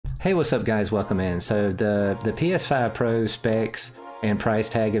Hey, what's up guys, welcome in. So the PS5 Pro specs and price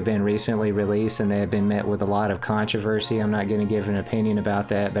tag have been recently released and they have been met with a lot of controversy. I'm not going to give an opinion about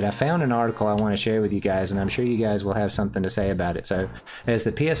that, but I found an article I want to share with you guys and I'm sure you guys will have something to say about it. So as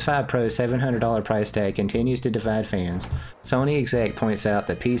the PS5 Pro $700 price tag continues to divide fans, Sony Exec points out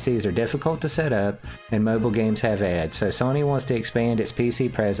that PCs are difficult to set up and mobile games have ads. So Sony wants to expand its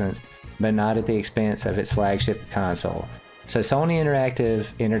PC presence, but not at the expense of its flagship console. So Sony Interactive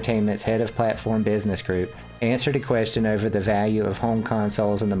Entertainment's head of platform business group answered a question over the value of home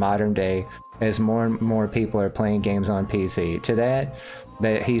consoles in the modern day as more and more people are playing games on PC. To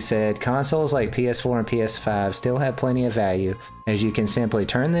that he said, consoles like PS4 and PS5 still have plenty of value as you can simply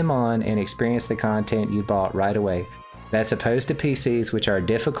turn them on and experience the content you bought right away. That's opposed to PCs, which are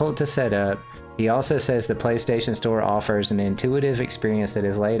difficult to set up. He also says the PlayStation Store offers an intuitive experience that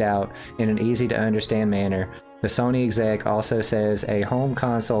is laid out in an easy to understand manner. The Sony exec also says a home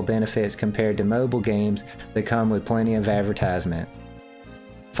console benefits compared to mobile games that come with plenty of advertisement.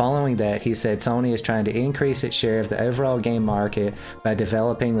 Following that, he said Sony is trying to increase its share of the overall game market by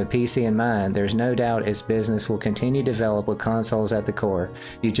developing with PC in mind. There's no doubt its business will continue to develop with consoles at the core.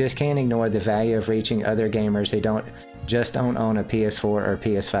 You just can't ignore the value of reaching other gamers who don't own a PS4 or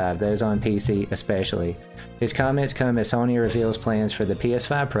PS5, those on PC especially. His comments come as Sony reveals plans for the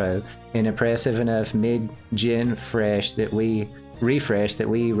PS5 Pro, an impressive enough mid-gen refresh that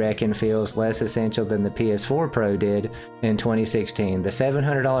we reckon feels less essential than the PS4 Pro did in 2016. The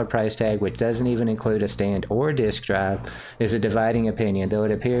 $700 price tag, which doesn't even include a stand or disk drive, is a dividing opinion, though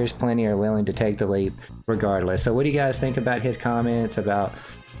it appears plenty are willing to take the leap regardless. So what do you guys think about his comments about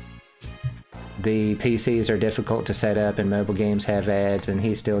the PCs are difficult to set up and mobile games have ads, and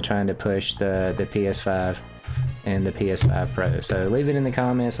he's still trying to push the PS5 and the PS5 Pro? So leave it in the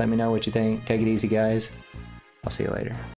comments, let me know what you think. Take it easy guys, I'll see you later.